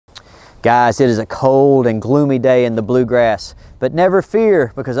Guys, it is a cold and gloomy day in the bluegrass, but never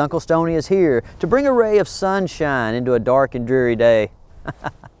fear, because Uncle Stonnie is here to bring a ray of sunshine into a dark and dreary day.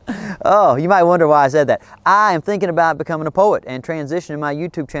 Oh, you might wonder why I said that. I am thinking about becoming a poet and transitioning my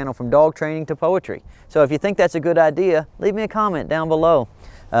YouTube channel from dog training to poetry. So if you think that's a good idea, leave me a comment down below.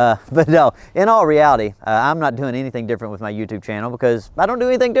 But no, in all reality, I'm not doing anything different with my YouTube channel because I don't do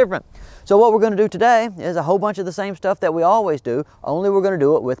anything different. So what we're going to do today is a whole bunch of the same stuff that we always do, only we're going to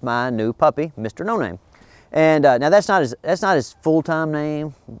do it with my new puppy, Mr. No Name. And now that's not his full-time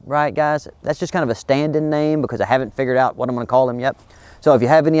name, right guys? That's just kind of a stand-in name because I haven't figured out what I'm going to call him yet. So if you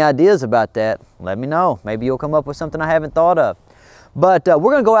have any ideas about that, let me know. Maybe you'll come up with something I haven't thought of. But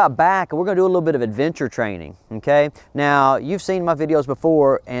we're going to go out back and we're going to do a little bit of adventure training, okay? Now, you've seen my videos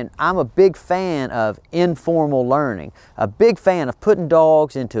before, and I'm a big fan of informal learning, a big fan of putting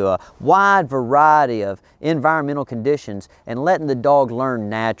dogs into a wide variety of environmental conditions and letting the dog learn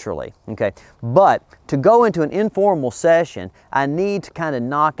naturally, okay? But to go into an informal session, I need to kind of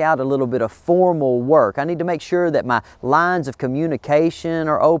knock out a little bit of formal work. I need to make sure that my lines of communication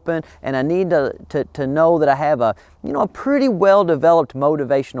are open, and I need to know that I have a pretty well-developed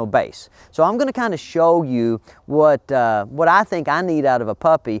motivational base. So I'm going to kind of show you what I think I need out of a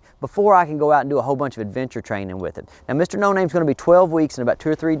puppy before I can go out and do a whole bunch of adventure training with it. Now, Mr. No Name's going to be 12 weeks in about 2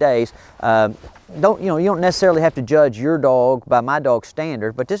 or 3 days. You don't necessarily have to judge your dog by my dog's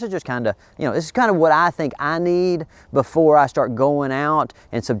standard, but this is just kind of, this is kind of what I think I need before I start going out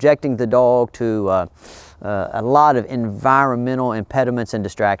and subjecting the dog to a lot of environmental impediments and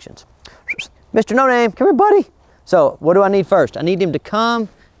distractions. Mr. No Name, come here, buddy. So what do I need first? I need him to come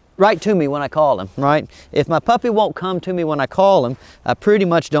right to me when I call him, right? If my puppy won't come to me when I call him, I pretty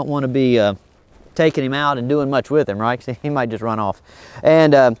much don't want to be taking him out and doing much with him, right? He might just run off.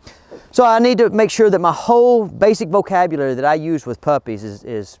 And so I need to make sure that my whole basic vocabulary that I use with puppies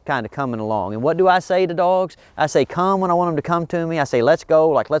is kind of coming along. And what do I say to dogs? I say come when I want them to come to me. I say let's go,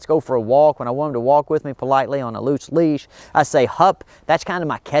 like let's go for a walk when I want them to walk with me politely on a loose leash. I say hup, that's kind of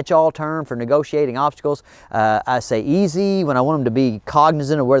my catch-all term for negotiating obstacles. I say easy when I want them to be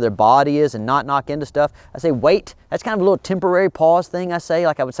cognizant of where their body is and not knock into stuff. I say wait, that's kind of a little temporary pause thing I say,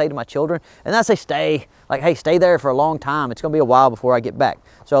 like I would say to my children. And then I say stay, like hey, stay there for a long time. It's gonna be a while before I get back.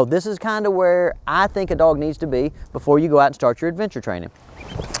 So this is kind of where I think a dog needs to be before you go out and start your adventure training.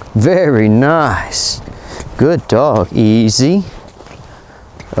 Very nice. Good dog. Easy.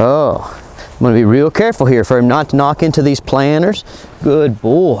 Oh, I'm going to be real careful here for him not to knock into these planters. Good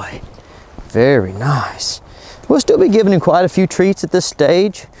boy. Very nice. We'll still be giving him quite a few treats at this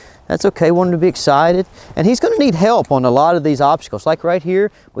stage. That's okay. Want him to be excited. And he's going to need help on a lot of these obstacles. Like right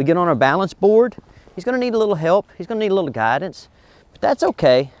here, we get on our balance board. He's going to need a little help. He's going to need a little guidance. That's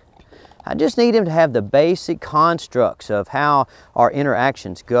okay. I just need him to have the basic constructs of how our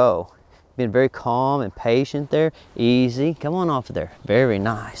interactions go. Being very calm and patient there. Easy. Come on off of there. Very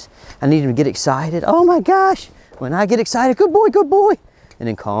nice. I need him to get excited. Oh my gosh. When I get excited, good boy, good boy. And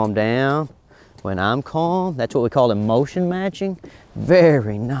then calm down. When I'm calm, that's what we call emotion matching.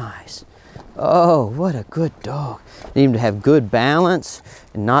 Very nice. Oh, what a good dog. Need him to have good balance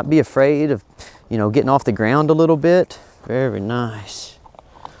and not be afraid of, getting off the ground a little bit. Very nice.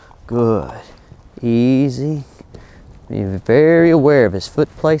 Good. Easy. Be very aware of his foot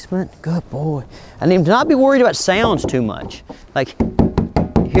placement. Good boy. I need him to not be worried about sounds too much. Like,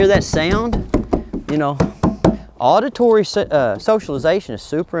 hear that sound? Auditory socialization is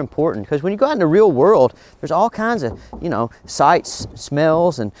super important because when you go out in the real world, there's all kinds of, sights,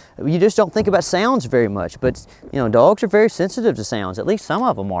 smells, and you just don't think about sounds very much. But, dogs are very sensitive to sounds. At least some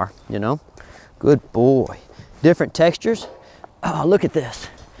of them are, Good boy. Different textures. Oh, look at this.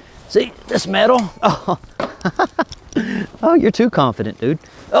 See this metal? Oh, oh, you're too confident, dude.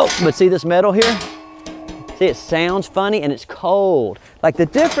 Oh, but see this metal here? See, it sounds funny and it's cold. Like the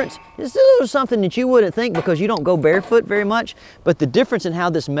difference, this is something that you wouldn't think because you don't go barefoot very much, but the difference in how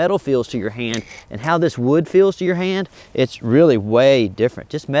this metal feels to your hand and how this wood feels to your hand, it's really way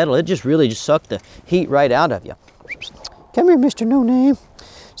different. Just metal, it just really sucked the heat right out of you. Come here, Mr. No Name.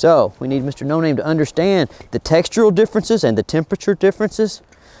 So we need Mr. No Name to understand the textural differences and the temperature differences.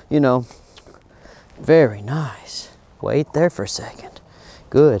 Very nice. Wait there for a second.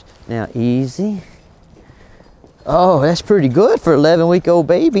 Good. Now easy. Oh, that's pretty good for an 11-week-old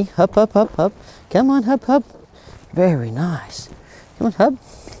baby. Hup, hup, hup, hup. Come on, hup, hup. Very nice. Come on, hup.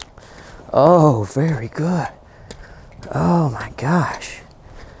 Oh, very good. Oh my gosh.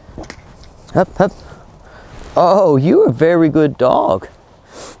 Hup, hup. Oh, you're a very good dog.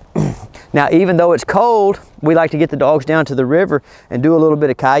 Now, even though it's cold, we like to get the dogs down to the river and do a little bit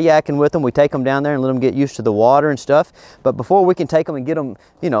of kayaking with them. We take them down there and let them get used to the water and stuff. But before we can take them and get them,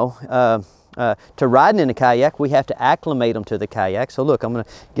 you know, to riding in a kayak, we have to acclimate them to the kayak. So look, I'm going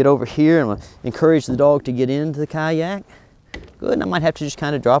to get over here and I'm going to encourage the dog to get into the kayak. Good, and I might have to just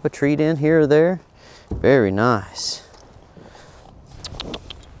kind of drop a treat in here or there. Very nice.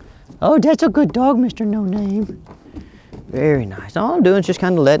 Oh, that's a good dog, Mr. No Name. Very nice. All I'm doing is just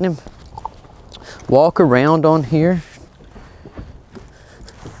kind of letting him walk around on here.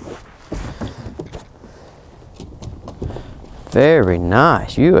 Very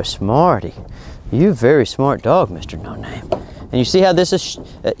nice. You a smarty. You a very smart dog, Mr. No Name. And you see how this is,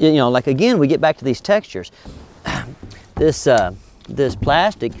 you know, like again, we get back to these textures. This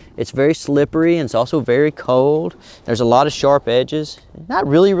plastic, it's very slippery and it's also very cold. There's a lot of sharp edges. Not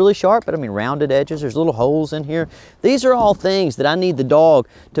really, really sharp, but I mean rounded edges. There's little holes in here. These are all things that I need the dog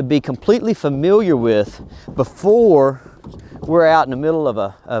to be completely familiar with before we're out in the middle of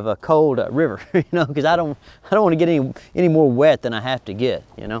a cold river, you know, because I don't want to get any more wet than I have to get,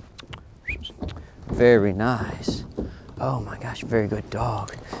 you know. Very nice. Oh my gosh, very good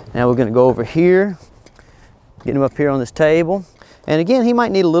dog. Now we're going to go over here, get him up here on this table. And again, he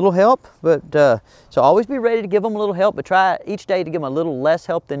might need a little help, but so always be ready to give him a little help, but try each day to give him a little less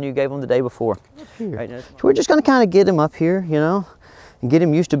help than you gave him the day before. Right, so we're just going to kind of get him up here, you know, and get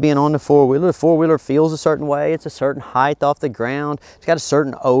him used to being on the four-wheeler. The four-wheeler feels a certain way. It's a certain height off the ground. It's got a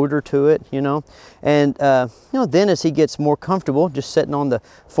certain odor to it, you know. And, you know, then as he gets more comfortable just sitting on the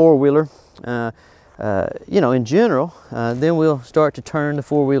four-wheeler, you know, in general, then we'll start to turn the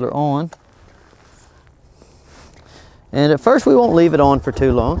four-wheeler on. And at first we won't leave it on for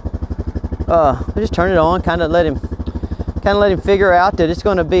too long. We just turn it on, kind of let him figure out that it's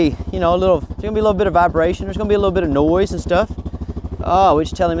going to be, you know, there's going to be a little bit of vibration. There's going to be a little bit of noise and stuff. We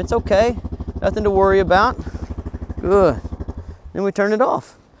just tell him it's okay, nothing to worry about. Good. Then we turn it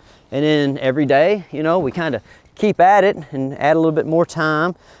off. And then every day, you know, we kind of keep at it and add a little bit more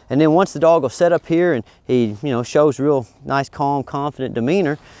time. And then once the dog will set up here and he, you know, shows real nice, calm, confident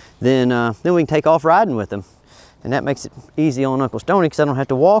demeanor, then we can take off riding with him. And that makes it easy on Uncle Stonnie because I don't have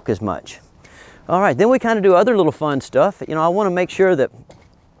to walk as much. All right, then we kind of do other little fun stuff. You know, I want to make sure that,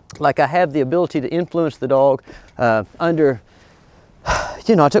 like, I have the ability to influence the dog under,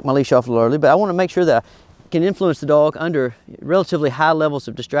 you know, I took my leash off a little early, but I want to make sure that I can influence the dog under relatively high levels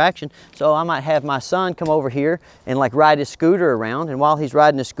of distraction. So I might have my son come over here and like ride his scooter around. And while he's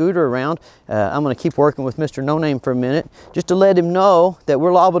riding his scooter around, I'm going to keep working with Mr. No Name for a minute, just to let him know that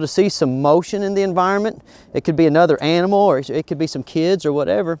we're liable to see some motion in the environment. It could be another animal, or it could be some kids or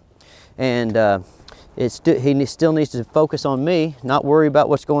whatever. And he still needs to focus on me, not worry about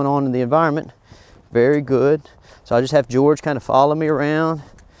what's going on in the environment. Very good. So I just have George kind of follow me around,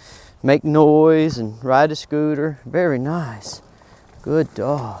 make noise and ride a scooter. Very nice. Good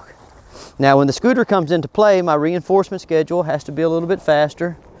dog. Now when the scooter comes into play, my reinforcement schedule has to be a little bit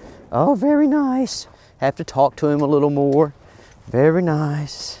faster. Oh, very nice. Have to talk to him a little more. Very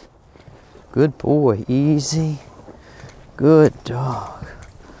nice. Good boy. Easy. Good dog.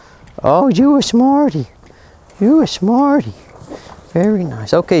 Oh, you a smarty. You a smarty. Very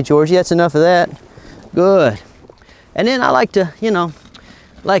nice. Okay, Georgie, that's enough of that. Good. And then I like to, you know,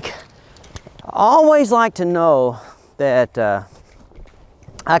 like, I always like to know that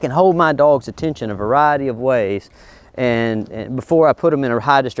I can hold my dog's attention a variety of ways and before I put them in a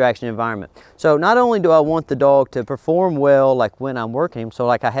high distraction environment. So not only do I want the dog to perform well, like when I'm working him, so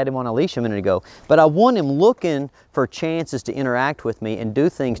like I had him on a leash a minute ago, but I want him looking for chances to interact with me and do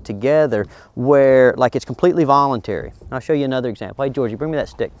things together where, like, it's completely voluntary. I'll show you another example. Hey, Georgie, bring me that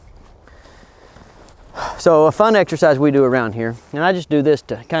stick. So a fun exercise we do around here, and I just do this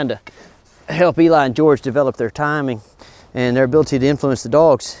to kind of help Eli and George develop their timing and their ability to influence the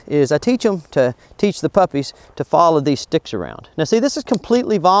dogs, is I teach the puppies to follow these sticks around. Now see, this is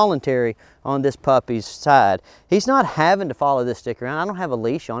completely voluntary on this puppy's side. He's not having to follow this stick around. I don't have a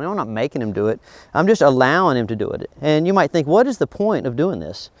leash on him. I'm not making him do it. I'm just allowing him to do it. And you might think, what is the point of doing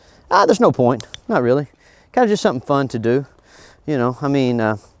this? There's no point, not really. Kind of just something fun to do. You know, I mean,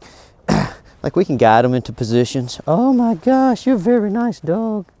 like we can guide them into positions. Oh my gosh, you're a very nice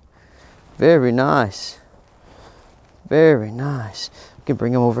dog. Very nice. Very nice. We can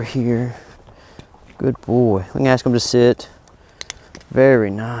bring him over here. Good boy. We can ask him to sit. Very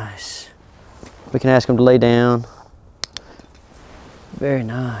nice. We can ask him to lay down. Very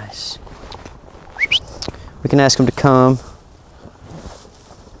nice. We can ask him to come.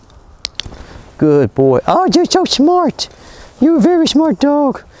 Good boy. Oh, you're so smart. You're a very smart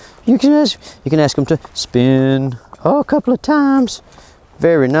dog. You can ask him to spin. Oh, a couple of times.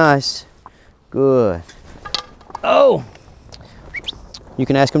 Very nice. Good. Oh, you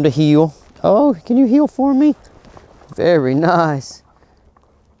can ask him to heel. Oh, can you heel for me? Very nice.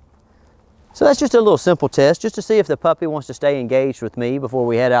 So that's just a little simple test, just to see if the puppy wants to stay engaged with me before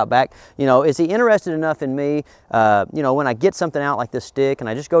we head out back. You know, is he interested enough in me? You know, when I get something out like this stick and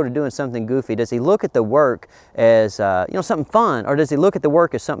I just go to doing something goofy, does he look at the work as, you know, something fun, or does he look at the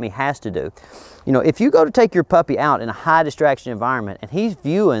work as something he has to do? You know, if you go to take your puppy out in a high distraction environment and he's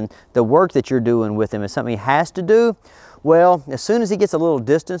viewing the work that you're doing with him as something he has to do, well, as soon as he gets a little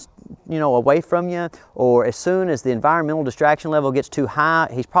distance, you know, away from you, or as soon as the environmental distraction level gets too high,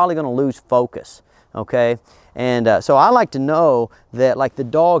 he's probably going to lose focus, okay? And so I like to know that, like, the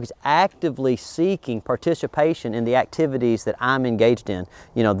dog is actively seeking participation in the activities that I'm engaged in.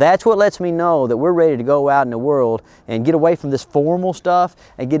 You know, that's what lets me know that we're ready to go out in the world and get away from this formal stuff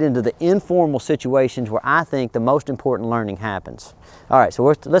and get into the informal situations where I think the most important learning happens. All right, so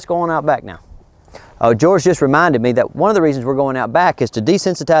let's go on out back now. Oh, George just reminded me that one of the reasons we're going out back is to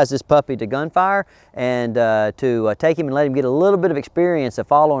desensitize this puppy to gunfire and to take him and let him get a little bit of experience of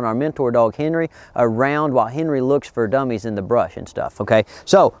following our mentor dog Henry around while Henry looks for dummies in the brush and stuff, okay?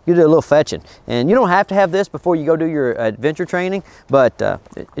 So you do a little fetching. And you don't have to have this before you go do your adventure training, but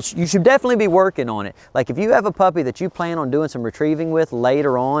you should definitely be working on it. Like if you have a puppy that you plan on doing some retrieving with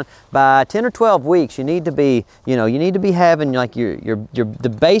later on, by 10 or 12 weeks, you need to be, you know, you need to be having like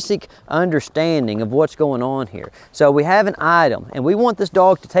the basic understanding of what's going on here. So we have an item and we want this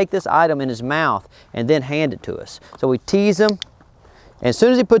dog to take this item in his mouth and then hand it to us. So we tease him, and as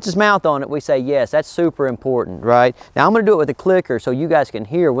soon as he puts his mouth on it, we say, yes, that's super important, right? Now I'm going to do it with a clicker so you guys can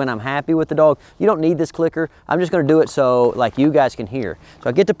hear when I'm happy with the dog. You don't need this clicker. I'm just going to do it so like you guys can hear. So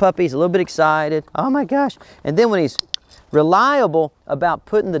I get the puppy, he's a little bit excited. Oh my gosh. And then when he's reliable about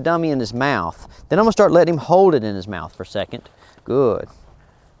putting the dummy in his mouth, then I'm going to start letting him hold it in his mouth for a second. Good.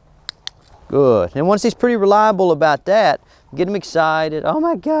 Good. And once he's pretty reliable about that, get him excited. Oh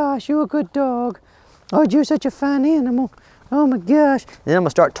my gosh, you're a good dog. Oh, you're such a fine animal. Oh my gosh. And then I'm gonna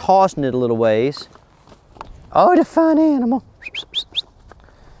start tossing it a little ways. Oh, the fine animal.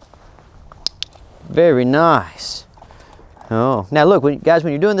 Very nice. Oh, now look, guys,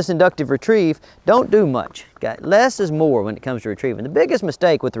 when you're doing this inductive retrieve, don't do much. Less is more when it comes to retrieving. The biggest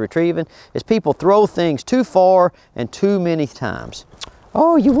mistake with the retrieving is people throw things too far and too many times.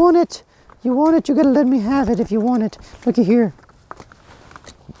 Oh, you want it? You want it? You gotta let me have it if you want it. Looky here.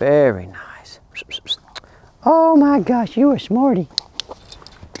 Very nice. Oh my gosh, you are smarty.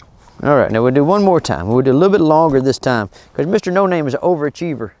 All right, now we'll do one more time. We'll do a little bit longer this time because Mr. No Name is an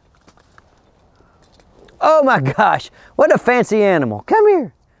overachiever. Oh my gosh, what a fancy animal. Come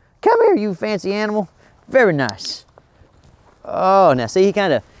here. Come here, you fancy animal. Very nice. Oh, now see, he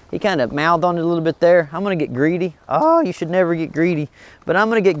kind of mouthed on it a little bit there. I'm gonna get greedy. Oh, you should never get greedy. But I'm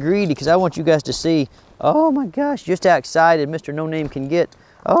gonna get greedy because I want you guys to see, oh my gosh, just how excited Mr. No Name can get.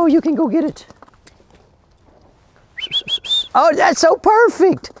 Oh, you can go get it. Oh, that's so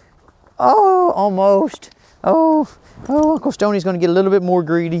perfect. Oh, almost. Oh, Uncle Stoney's gonna get a little bit more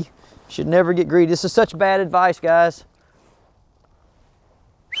greedy. Should never get greedy. This is such bad advice, guys.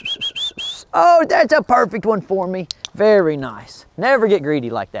 Oh, that's a perfect one for me. Very nice. Never get greedy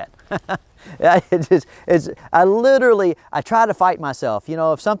like that. I try to fight myself. You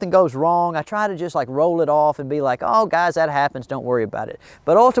know, if something goes wrong, I try to just like roll it off and be like, oh guys, that happens, don't worry about it.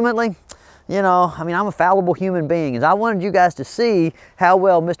 But ultimately, you know, I mean, I'm a fallible human being, and I wanted you guys to see how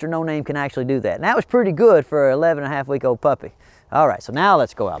well Mr. No Name can actually do that. And that was pretty good for an 11.5-week-old puppy. All right, so now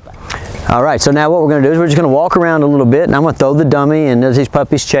let's go out back. All right, so now what we're gonna do is we're just gonna walk around a little bit, and I'm gonna throw the dummy, and as these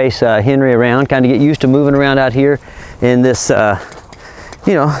puppies chase Henry around, kind of get used to moving around out here in this,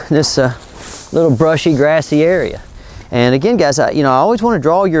 you know, this little brushy, grassy area. And again, guys, I always want to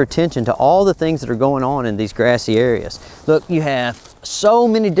draw your attention to all the things that are going on in these grassy areas. Look, you have so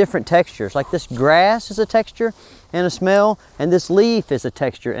many different textures. Like this grass is a texture and a smell, and this leaf is a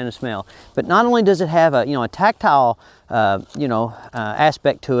texture and a smell. But not only does it have a, a tactile,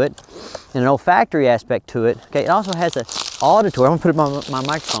 aspect to it, and an olfactory aspect to it. Okay, it also has an auditory. I'm gonna put it on my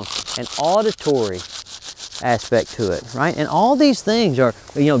microphone. An auditory aspect to it, right? And all these things are,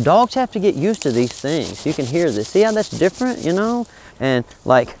 dogs have to get used to these things. You can hear this. See how that's different, And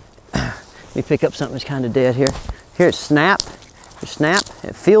like, let me pick up something that's kind of dead here. Here it's snap. Snap,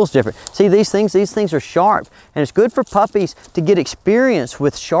 it feels different. See, these things are sharp, and it's good for puppies to get experience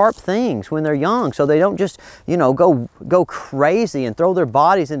with sharp things when they're young, so they don't just, go crazy and throw their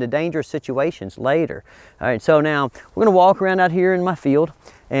bodies into dangerous situations later. All right, so now we're gonna walk around out here in my field,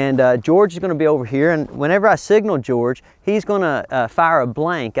 And George is going to be over here, and whenever I signal George, he's going to fire a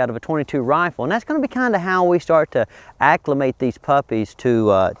blank out of a .22 rifle, and that's going to be kind of how we start to acclimate these puppies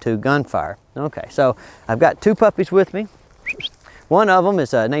to gunfire. Okay, so I've got 2 puppies with me. One of them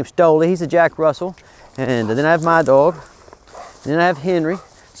is named Stonnie. He's a Jack Russell, and then I have my dog, and then I have Henry.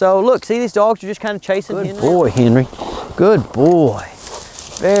 So look, see, these dogs are just kind of chasing Henry. Good boy, Henry. Good boy.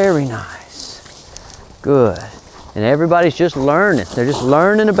 Very nice. Good. And everybody's just learning. They're just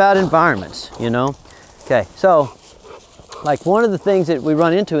learning about environments, you know? Okay, so like one of the things that we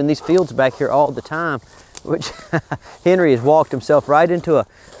run into in these fields back here all the time, which Henry has walked himself right into a,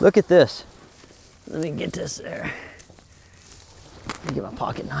 look at this. Let me get this there. Let me get my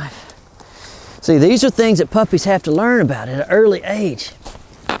pocket knife. See, these are things that puppies have to learn about at an early age.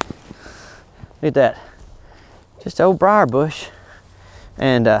 Look at that. Just an old briar bush.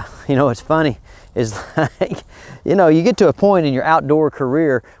 And you know what's funny is, like, you know, you get to a point in your outdoor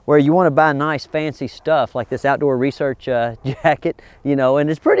career where you want to buy nice fancy stuff like this outdoor research jacket, you know, and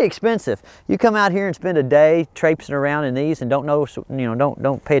it's pretty expensive. You come out here and spend a day traipsing around in these and don't notice, you know,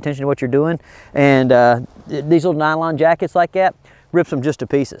 don't pay attention to what you're doing. And these little nylon jackets like that rips them just to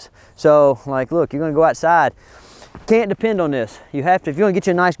pieces. So like, look, you're going to go outside. Can't depend on this. You have to, if you want to get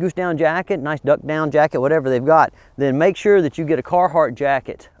you a nice goose down jacket, nice duck down jacket, whatever they've got, then make sure that you get a Carhartt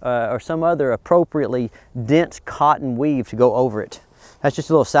jacket or some other appropriately dense cotton weave to go over it. That's just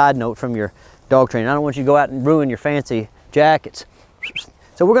a little side note from your dog training. I don't want you to go out and ruin your fancy jackets.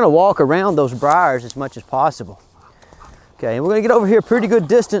 So we're going to walk around those briars as much as possible. Okay, and we're going to get over here a pretty good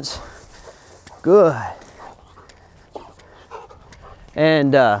distance. Good.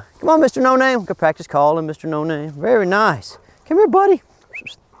 And come on, Mr. No Name. Go practice calling Mr. No Name. Very nice. Come here, buddy.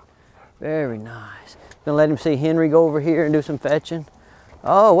 Very nice. Gonna let him see Henry go over here and do some fetching.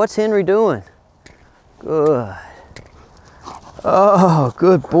 Oh, what's Henry doing? Good. Oh,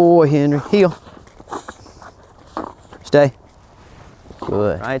 good boy, Henry. Heel. Stay.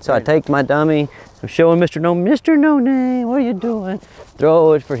 Good. Right, so I take my dummy. I'm showing Mr. No Name, what are you doing?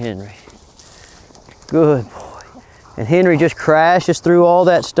 Throw it for Henry. Good boy. And Henry just crashes through all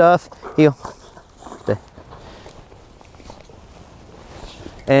that stuff. Heel. Stay.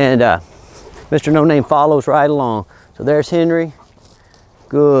 And Mr. No Name follows right along. So there's Henry.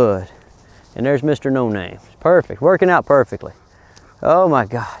 Good. And there's Mr. No Name. Perfect. Working out perfectly. Oh my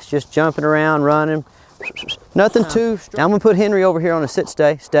gosh. Just jumping around, running. Nothing too. Now I'm going to put Henry over here on a sit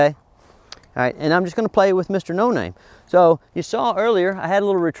stay. Stay. All right. And I'm just going to play with Mr. No Name. So you saw earlier, I had a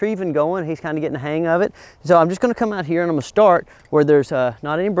little retrieving going. He's kind of getting the hang of it. So I'm just going to come out here and I'm going to start where there's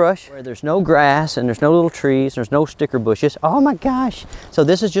not any brush, where there's no grass and there's no little trees, there's no sticker bushes. Oh my gosh. So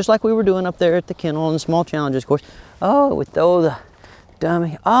this is just like we were doing up there at the kennel in the small challenges course. Oh, we throw the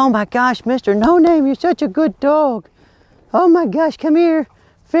dummy. Oh my gosh, Mr. No Name, you're such a good dog. Oh my gosh, come here.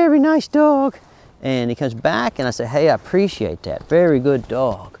 Very nice dog. And he comes back and I say, hey, I appreciate that. Very good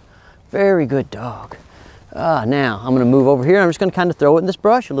dog. Very good dog. Now I'm going to move over here. I'm just going to kind of throw it in this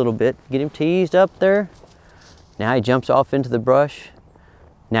brush a little bit. Get him teased up there. Now he jumps off into the brush.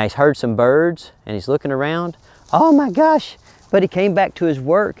 Now he's heard some birds and he's looking around. Oh my gosh, but he came back to his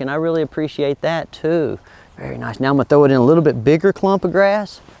work and I really appreciate that too. Very nice. Now I'm going to throw it in a little bit bigger clump of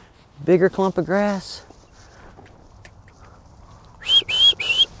grass. Bigger clump of grass.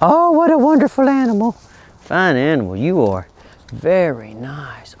 Oh, what a wonderful animal. Fine animal you are. Very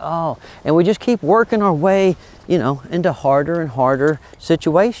nice. Oh, and we just keep working our way, you know, into harder and harder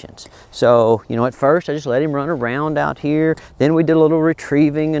situations. So, you know, at first I just let him run around out here. Then we did a little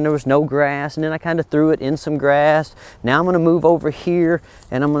retrieving and there was no grass. And then I kind of threw it in some grass. Now I'm going to move over here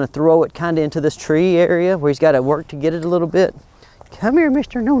and I'm going to throw it kind of into this tree area where he's got to work to get it a little bit. Come here,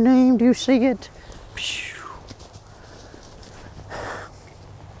 Mr. No Name. Do you see it?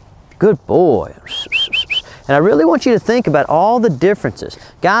 Good boy. And I really want you to think about all the differences.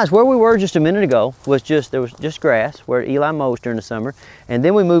 Guys, where we were just a minute ago was there was just grass where Eli mows during the summer. And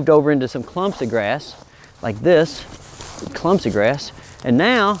then we moved over into some clumps of grass like this, clumps of grass. And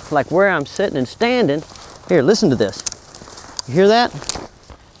now, like where I'm sitting and standing, here, listen to this. You hear that?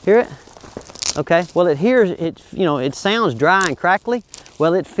 Hear it? Okay, well you know, it sounds dry and crackly.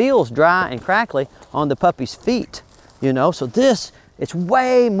 Well, it feels dry and crackly on the puppy's feet, you know, so it's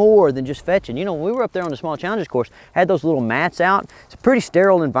way more than just fetching. You know, when we were up there on the small challenges course, had those little mats out. It's a pretty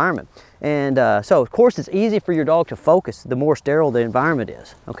sterile environment. And so, of course, it's easy for your dog to focus the more sterile the environment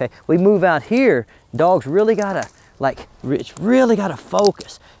is, okay? We move out here, dogs really gotta, it's really gotta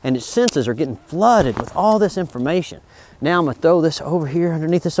focus. And its senses are getting flooded with all this information. Now I'm gonna throw this over here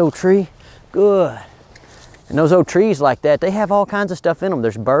underneath this old tree. Good. And those old trees like that, they have all kinds of stuff in them.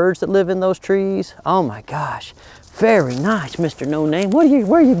 There's birds that live in those trees. Oh my gosh. Very nice, Mr. No Name. Where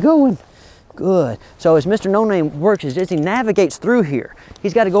are you going? Good. So as Mr. No Name works, as he navigates through here,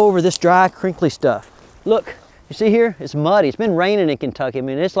 he's got to go over this dry, crinkly stuff. Look, you see here? It's muddy. It's been raining in Kentucky. I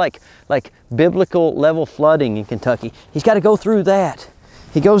mean, it's like biblical level flooding in Kentucky. He's got to go through that.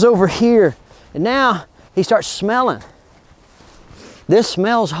 He goes over here, and now he starts smelling. This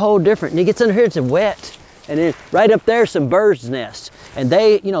smells whole different. And he gets under here, it's wet. And then right up there, some birds' nests. And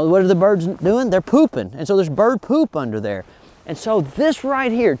they, you know, what are the birds doing? They're pooping. And so there's bird poop under there. And so this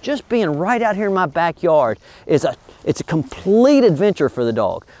right here, just being right out here in my backyard, it's a complete adventure for the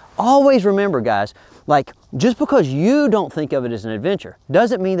dog. Always remember, guys, like, just because you don't think of it as an adventure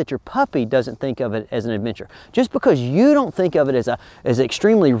doesn't mean that your puppy doesn't think of it as an adventure. Just because you don't think of it as an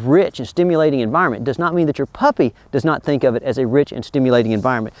extremely rich and stimulating environment does not mean that your puppy does not think of it as a rich and stimulating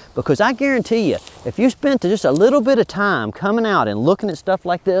environment. Because I guarantee you, if you spent just a little bit of time coming out and looking at stuff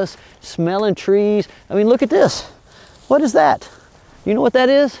like this, smelling trees, I mean, look at this. What is that? You know what that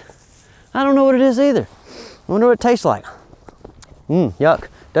is? I don't know what it is either. I wonder what it tastes like. Yuck.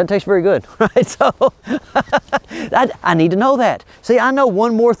 Doesn't taste very good, right? So I need to know that. See, I know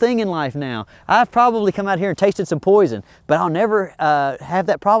one more thing in life now. I've probably come out here and tasted some poison, but I'll never have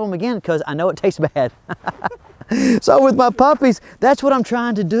that problem again because I know it tastes bad. So with my puppies, that's what I'm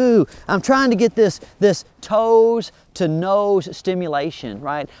trying to do. I'm trying to get this toes to nose stimulation,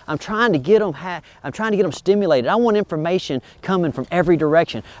 right? I'm trying to get them stimulated. I want information coming from every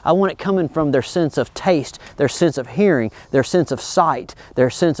direction. I want it coming from their sense of taste, their sense of hearing, their sense of sight, their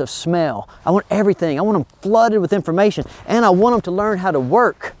sense of smell. I want everything. I want them flooded with information, and I want them to learn how to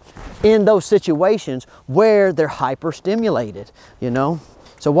work in those situations where they're hyper-stimulated, you know?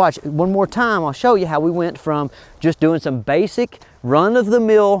 So watch, one more time, I'll show you how we went from just doing some basic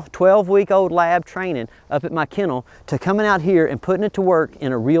run-of-the-mill 12-week-old lab training up at my kennel to coming out here and putting it to work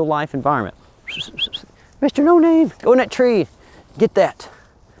in a real-life environment. Mr. No Name, go in that tree, get that.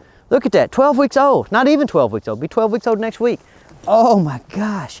 Look at that, 12 weeks old, not even 12 weeks old, be 12 weeks old next week. Oh my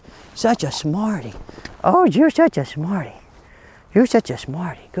gosh, such a smarty. Oh, you're such a smarty. You're such a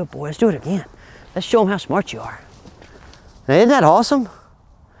smarty. Good boy, let's do it again. Let's show them how smart you are. Now, isn't that awesome?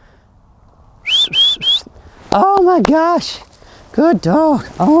 Oh my gosh, good dog.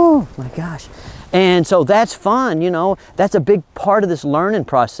 Oh my gosh. And so that's fun, you know, that's a big part of this learning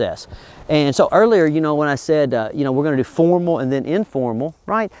process. And so earlier, you know, when I said, you know, we're going to do formal and then informal,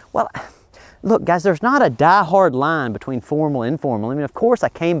 right? Well, look, guys, there's not a die-hard line between formal and informal. I mean, of course, I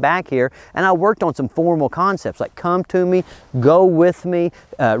came back here and I worked on some formal concepts like come to me, go with me,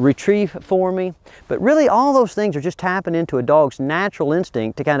 retrieve for me. But really, all those things are just tapping into a dog's natural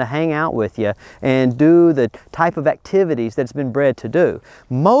instinct to kind of hang out with you and do the type of activities that it's been bred to do.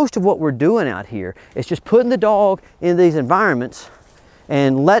 Most of what we're doing out here is just putting the dog in these environments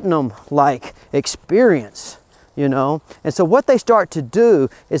and letting them, like, experience, you know. And so what they start to do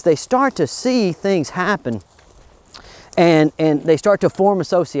is they start to see things happen and they start to form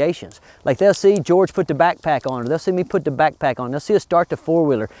associations. Like they'll see George put the backpack on, or they'll see me put the backpack on, they'll see us start the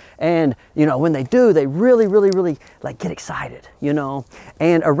four-wheeler, and you know, when they do, they really like get excited, you know.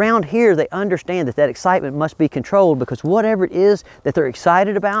 And around here they understand that excitement must be controlled, because whatever it is that they're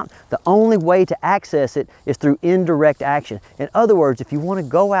excited about, the only way to access it is through indirect action. In other words, if you want to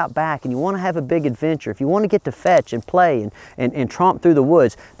go out back and you want to have a big adventure, if you want to get to fetch and play and tromp through the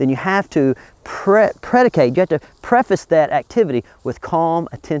woods, then you have to you have to preface that activity with calm,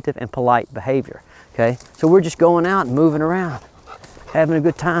 attentive, and polite behavior, okay? So we're just going out and moving around, having a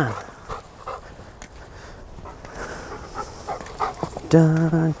good time.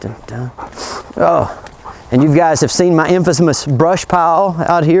 Dun, dun, dun. Oh, and you guys have seen my infamous brush pile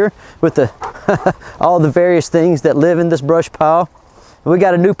out here with the all the various things that live in this brush pile. We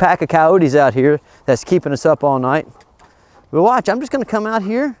got a new pack of coyotes out here that's keeping us up all night. But watch, I'm just gonna come out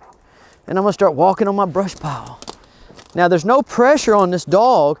here and I'm gonna start walking on my brush pile. Now there's no pressure on this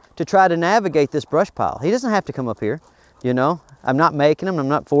dog to try to navigate this brush pile. He doesn't have to come up here, you know. I'm not making him, I'm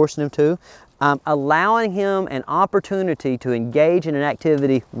not forcing him to. I'm allowing him an opportunity to engage in an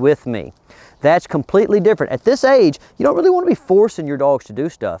activity with me. That's completely different. At this age, you don't really want to be forcing your dogs to do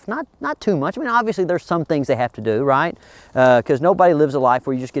stuff. Not too much. I mean, obviously there's some things they have to do, right? Because nobody lives a life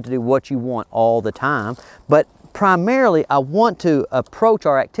where you just get to do what you want all the time. But primarily, I want to approach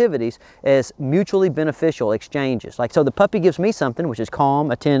our activities as mutually beneficial exchanges. Like, so the puppy gives me something, which is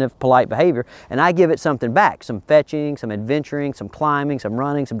calm, attentive, polite behavior, and I give it something back. Some fetching, some adventuring, some climbing, some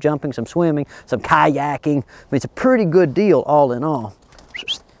running, some jumping, some swimming, some kayaking. I mean, it's a pretty good deal all in all.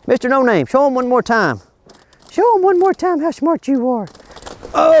 Mr. No Name, show him one more time. Show him one more time how smart you are.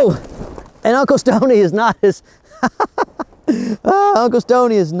 Oh, and Uncle Stonnie is not as... Uncle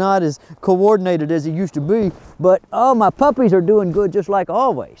Stonnie is not as coordinated as he used to be, But oh, my puppies are doing good just like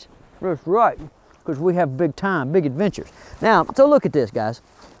always. That's right, because we have big time, big adventures. Now, so look at this, guys.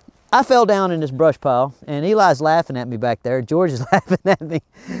 I fell down in this brush pile, and Eli's laughing at me back there. George is laughing at me.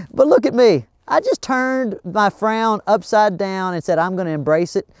 But look at me. I just turned my frown upside down and said, I'm going to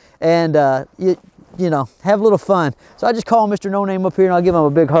embrace it and, you know, have a little fun. So I just called Mr. No Name up here, and I'll give him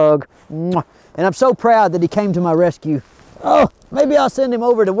a big hug. And I'm so proud that he came to my rescue. Oh, maybe I'll send him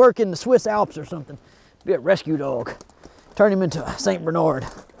over to work in the Swiss Alps or something. Be a rescue dog. Turn him into a St. Bernard.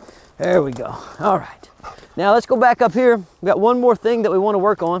 There we go. All right. Now let's go back up here. We've got one more thing that we want to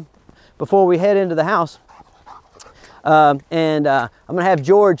work on before we head into the house. I'm going to have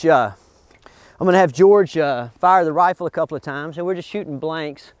George fire the rifle a couple of times, and we're just shooting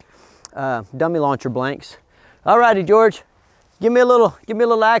blanks, dummy launcher blanks. All righty, George, give me a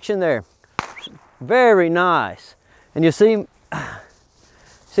little action there. Very nice. And you see,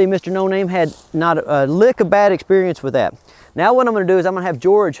 Mr. No Name had not a lick of bad experience with that. Now what I'm going to do is I'm going to have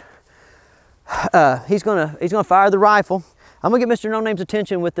George. He's going to fire the rifle. I'm going to get Mr. No Name's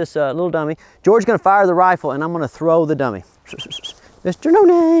attention with this little dummy. George's going to fire the rifle, and I'm going to throw the dummy. Mr. No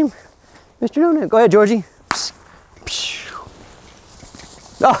Name. Mr. No Name. Go ahead, Georgie.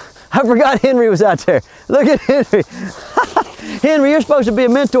 Oh, I forgot Henry was out there. Look at Henry. Henry, you're supposed to be a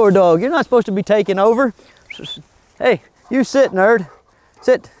mentor dog. You're not supposed to be taking over. Hey, you sit, nerd.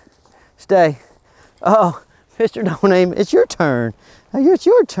 Sit. Stay. Oh, Mr. No Name, it's your turn. It's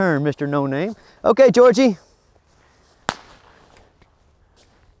your turn, Mr. No Name. Okay, Georgie.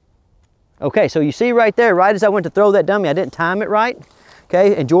 Okay, so you see right there, right as I went to throw that dummy, I didn't time it right.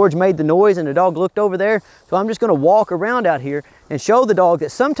 Okay, and George made the noise and the dog looked over there. So I'm just gonna walk around out here and show the dog that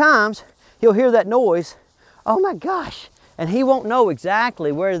sometimes he'll hear that noise. Oh my gosh, and he won't know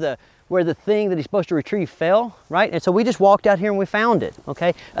exactly where the thing that he's supposed to retrieve fell, right? And so we just walked out here and we found it,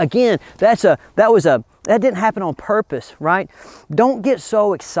 okay? Again, that didn't happen on purpose, right? Don't get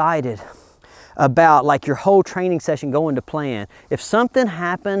so excited about like your whole training session going to plan. If something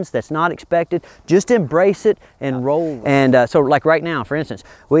happens that's not expected, just embrace it and roll. And so like right now, for instance,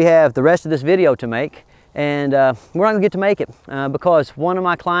 we have the rest of this video to make, and we're not gonna get to make it because one of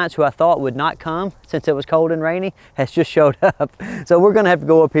my clients who I thought would not come since it was cold and rainy has just showed up. So we're gonna have to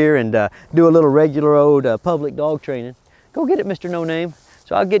go up here and do a little regular old public dog training. Go get it, Mr. No Name.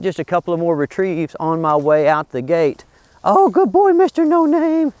 So I'll get just a couple of more retrieves on my way out the gate. Oh, good boy, Mr. No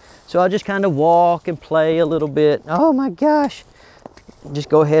Name. So I'll just kind of walk and play a little bit. Oh my gosh. Just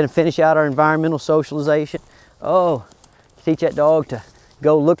go ahead and finish out our environmental socialization. Oh, teach that dog to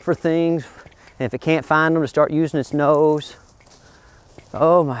go look for things. And if it can't find them, to start using its nose.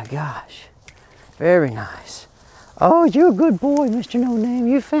 Oh my gosh. Very nice. Oh, you're a good boy, Mr. No Name.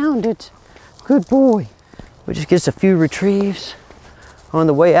 You found it. Good boy. We just get a few retrieves on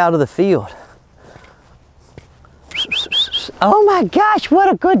the way out of the field. Oh my gosh,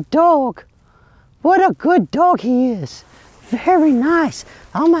 what a good dog. What a good dog he is. Very nice.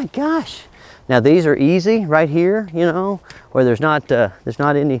 Oh my gosh. Now these are easy right here, you know, where there's not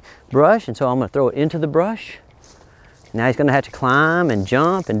any brush, and so I'm going to throw it into the brush. Now he's going to have to climb and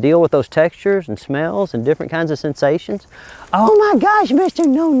jump and deal with those textures and smells and different kinds of sensations. Oh my gosh, Mr.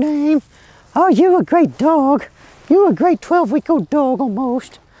 No Name. Oh, you're a great dog. You're a great 12-week-old dog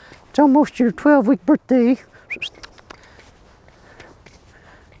almost. It's almost your 12-week birthday.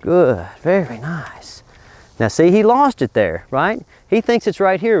 Good, very nice. Now see, he lost it there, right? He thinks it's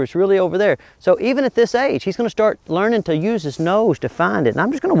right here, it's really over there. So even at this age, he's gonna start learning to use his nose to find it. And I'm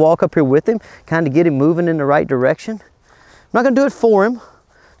just gonna walk up here with him, kind of get him moving in the right direction. I'm not gonna do it for him,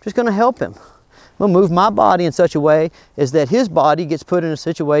 I'm just gonna help him. I'm gonna move my body in such a way as that his body gets put in a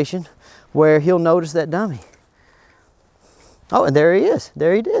situation where he'll notice that dummy. Oh, and there he is,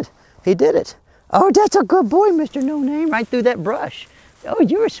 there he did. He did it. Oh, that's a good boy, Mr. No Name, right through that brush. Oh,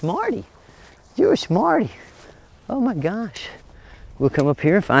 you're a smarty. You're a smarty. Oh my gosh. We'll come up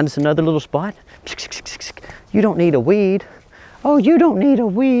here and find us another little spot. You don't need a weed. Oh, you don't need a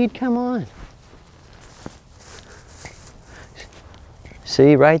weed. Come on.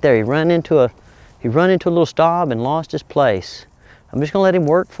 See, right there, he run into a little stop and lost his place. I'm just gonna let him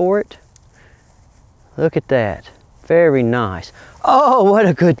work for it. Look at that. Very nice. Oh, what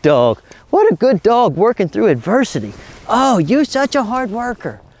a good dog. What a good dog working through adversity. Oh, you're such a hard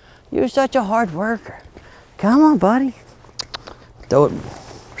worker. You're such a hard worker. Come on, buddy. Throw it.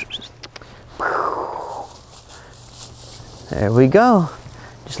 There we go.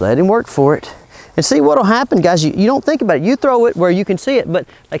 Just let him work for it. And see what'll happen, guys. You don't think about it. You throw it where you can see it, but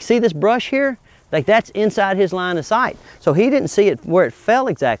like see this brush here? Like that's inside his line of sight. So he didn't see it where it fell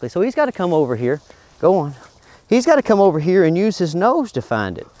exactly. So he's got to come over here. Go on. He's got to come over here and use his nose to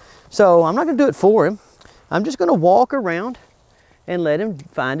find it. So I'm not going to do it for him. I'm just gonna walk around and let him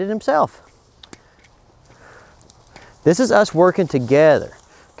find it himself. This is us working together,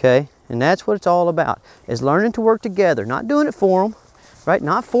 okay? And that's what it's all about, is learning to work together, not doing it for them, right?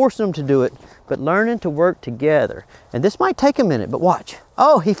 Not forcing them to do it, but learning to work together. And this might take a minute, but watch.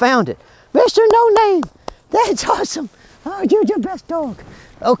 Oh, he found it. Mr. No Name, that's awesome. Oh, you're your best dog.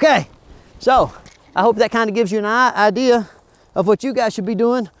 Okay, so I hope that kind of gives you an idea of what you guys should be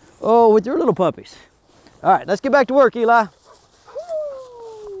doing, oh, with your little puppies. All right, let's get back to work, Eli.